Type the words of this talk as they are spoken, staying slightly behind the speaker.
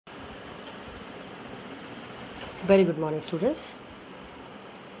Very good morning, students.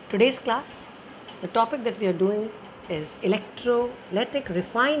 Today's class, the topic that we are doing is electrolytic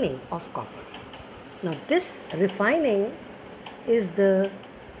refining of copper. Now, this refining is the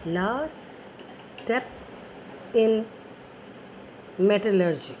last step in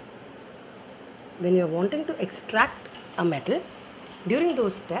metallurgy. When you are wanting to extract a metal, during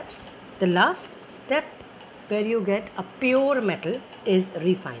those steps, the last step where you get a pure metal is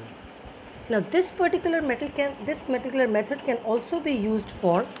refining. Now this particular method can also be used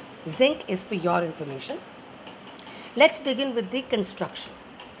for zinc, is for your information. Let's begin with the construction.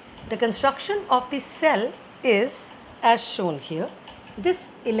 The construction of the cell is as shown here. This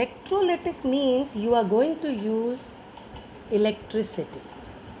electrolytic means you are going to use electricity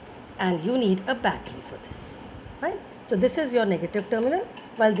and you need a battery for this. Fine. So this is your negative terminal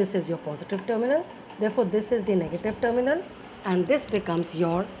while this is your positive terminal. Therefore this is the negative terminal and this becomes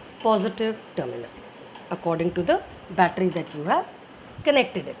your positive terminal according to the battery that you have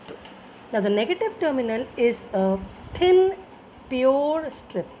connected it to. Now the negative terminal is a thin pure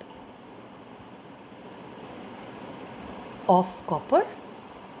strip of copper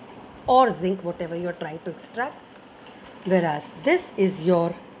or zinc, whatever you are trying to extract, whereas this is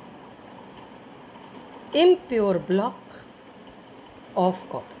your impure block of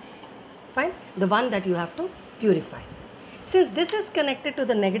copper. Fine, the one that you have to purify. Since this is connected to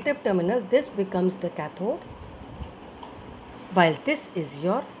the negative terminal, this becomes the cathode, while this is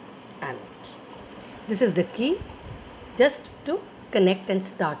your anode. This is the key just to connect and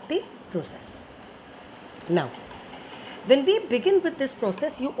start the process. Now, when we begin with this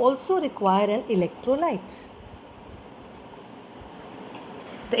process, you also require an electrolyte.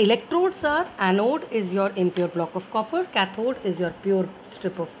 The electrodes are: anode is your impure block of copper, cathode is your pure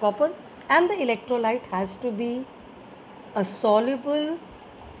strip of copper, and the electrolyte has to be a soluble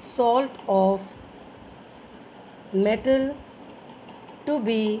salt of metal to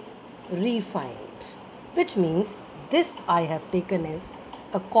be refined, which means this I have taken is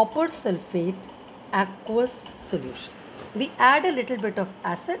a copper sulfate aqueous solution. We add a little bit of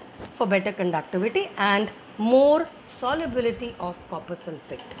acid for better conductivity and more solubility of copper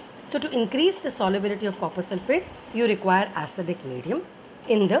sulfate. So to increase the solubility of copper sulfate, you require acidic medium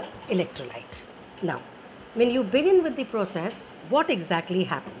in the electrolyte. Now, when you begin with the process, what exactly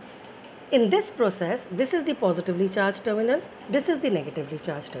happens? In this process, this is the positively charged terminal, this is the negatively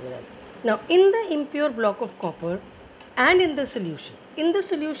charged terminal. Now, in the impure block of copper and in the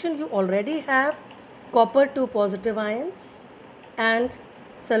solution you already have copper 2 positive ions and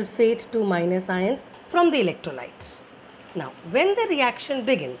sulfate 2 minus ions from the electrolyte. Now, when the reaction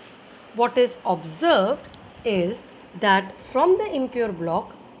begins, what is observed is that from the impure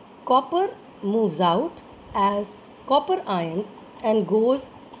block, copper moves out as copper ions and goes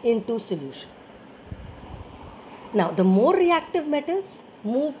into solution. Now, the more reactive metals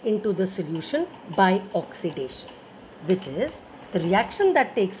move into the solution by oxidation, which is the reaction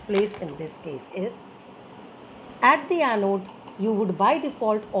that takes place in this case is at the anode you would by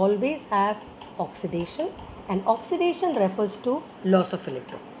default always have oxidation, and oxidation refers to loss of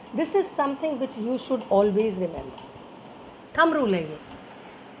electron. This is something which you should always remember. Thumb rule hai ye.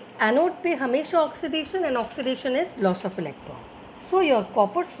 Anode पे हमेशा oxidation, and oxidation is loss of electron. So your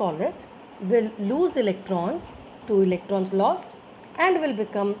copper solid will lose electrons, 2 electrons lost, and will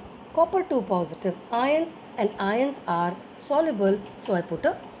become copper 2 positive ions, and ions are soluble, so I put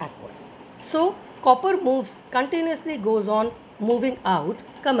a aqueous. So copper moves continuously, goes on moving out,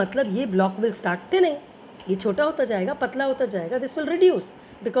 का मतलब ये block will start thinning. ये छोटा होता जाएगा, पतला होता जाएगा, this will reduce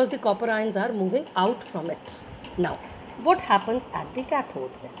because the copper ions are moving out from it. Now, what happens at the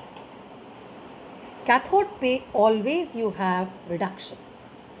cathode then? Cathode पे always you have reduction,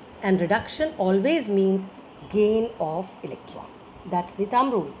 and reduction always means gain of electron. That's the thumb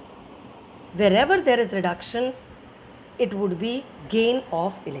rule. Wherever there is reduction, it would be gain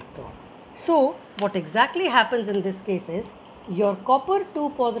of electron. So what exactly happens in this case is your copper 2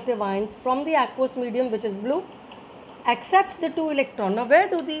 positive ions from the aqueous medium, which is blue, accepts the 2 electrons. Now where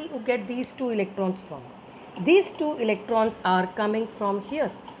do you get these 2 electrons from? These 2 electrons are coming from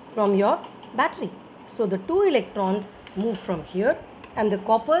here, from your battery. So the 2 electrons move from here and the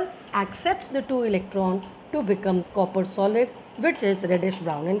copper accepts the 2 electron to become copper solid, which is reddish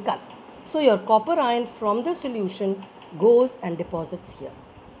brown in color. So your copper ion from the solution goes and deposits here.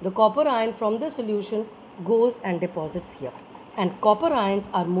 The copper ion from the solution goes and deposits here. And copper ions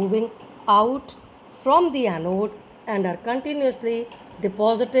are moving out from the anode and are continuously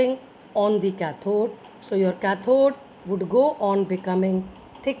depositing on the cathode. So your cathode would go on becoming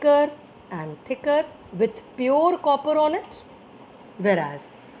thicker and thicker with pure copper on it, whereas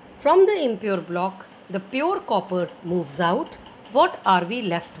from the impure block the pure copper moves out, what are we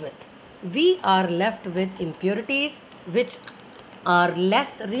left with? We are left with impurities which are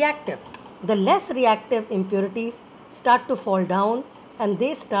less reactive. The less reactive impurities start to fall down and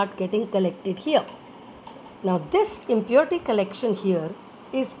they start getting collected here. Now this impurity collection here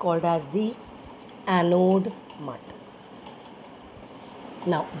is called as the anode mud.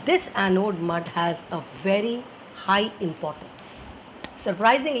 Now this anode mud has a very high importance.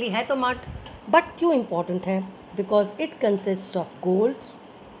 Surprisingly है तो mud, but क्यों important है? Because it consists of gold,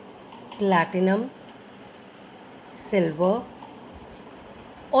 platinum, silver,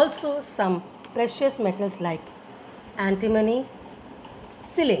 also some precious metals like antimony,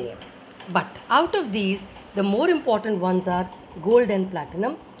 selenium. But out of these, the more important ones are gold and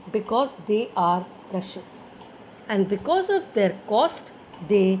platinum because they are precious. And because of their cost,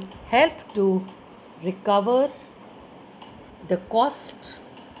 they help to recover the cost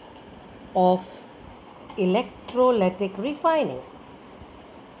of electrolytic refining.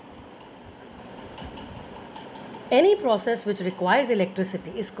 Any process which requires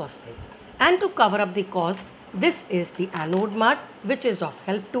electricity is costly, and to cover up the cost, this is the anode mud, which is of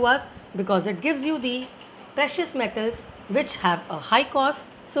help to us because it gives you the precious metals which have a high cost.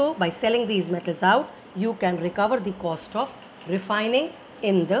 So by selling these metals out, you can recover the cost of refining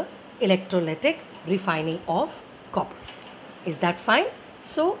in the electrolytic refining of copper. Is that fine?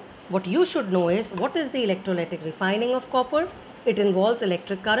 So what you should know is, what is the electrolytic refining of copper? It involves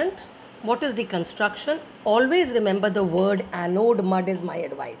electric current. What is the construction? Always remember the word anode mud is my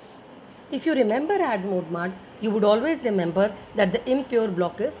advice. If you remember anode mud, you would always remember that the impure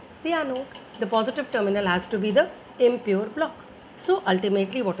block is the anode. The positive terminal has to be the impure block. So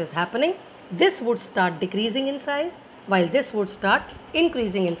ultimately what is happening? This would start decreasing in size while this would start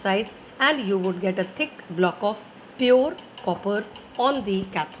increasing in size, and you would get a thick block of pure copper on the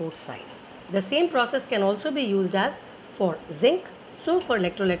cathode side. The same process can also be used as for zinc. So for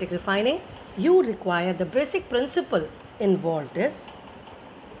electrolytic refining, you require, the basic principle involved is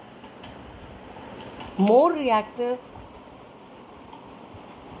more reactive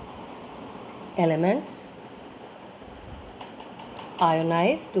elements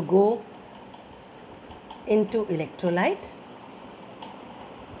ionize to go into electrolyte,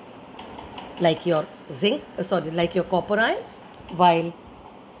 like your like your copper ions, while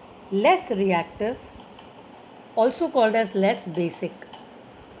less reactive, also called as less basic,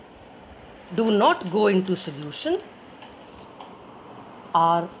 do not go into solution,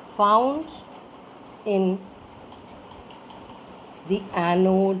 are found in the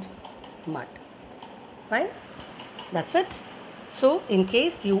anode mud. Fine? That's it. So in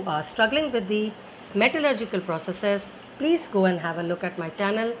case you are struggling with the metallurgical processes, please go and have a look at my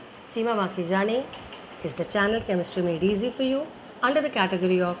channel. Seema Makhijani is the channel Chemistry Made Easy for you, under the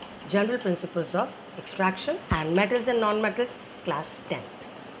category of General Principles of Extraction and Metals and Non-Metals, Class 10th.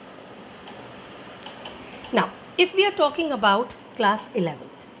 Now, if we are talking about Class 11th,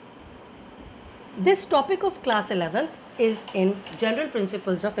 this topic of Class 11th is in General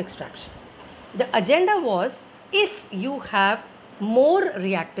Principles of Extraction. The agenda was, if you have more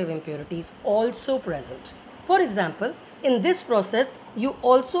reactive impurities also present. For example, in this process, you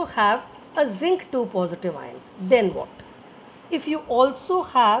also have a zinc 2 positive ion. Then what? If you also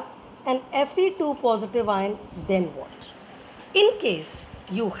have an Fe2 positive ion, then what? In case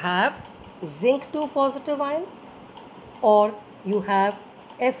you have zinc 2 positive ion or you have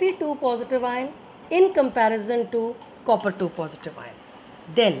Fe2 positive ion in comparison to copper 2 positive ion,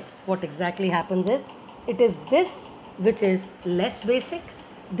 then what exactly happens is, it is this which is less basic.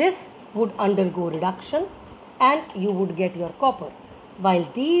 This would undergo reduction and you would get your copper, while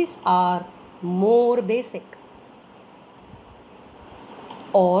these are more basic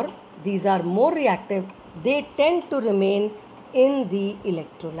or these are more reactive. They tend to remain in the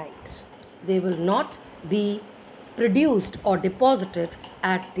electrolyte. They will not be produced or deposited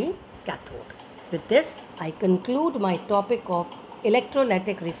at the cathode. With this, I conclude my topic of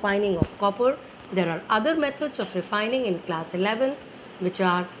electrolytic refining of copper. There are other methods of refining in class 11, which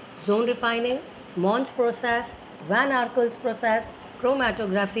are zone refining, Monge process, Van Arkel's process,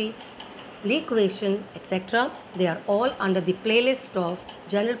 chromatography, liquefaction, etc. They are all under the playlist of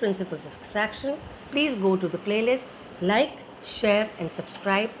General Principles of Extraction. Please go to the playlist, like, share and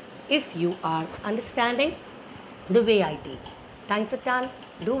subscribe if you are understanding the way I teach. Thanks a ton.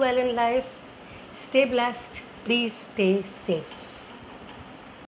 Do well in life. Stay blessed. Please stay safe.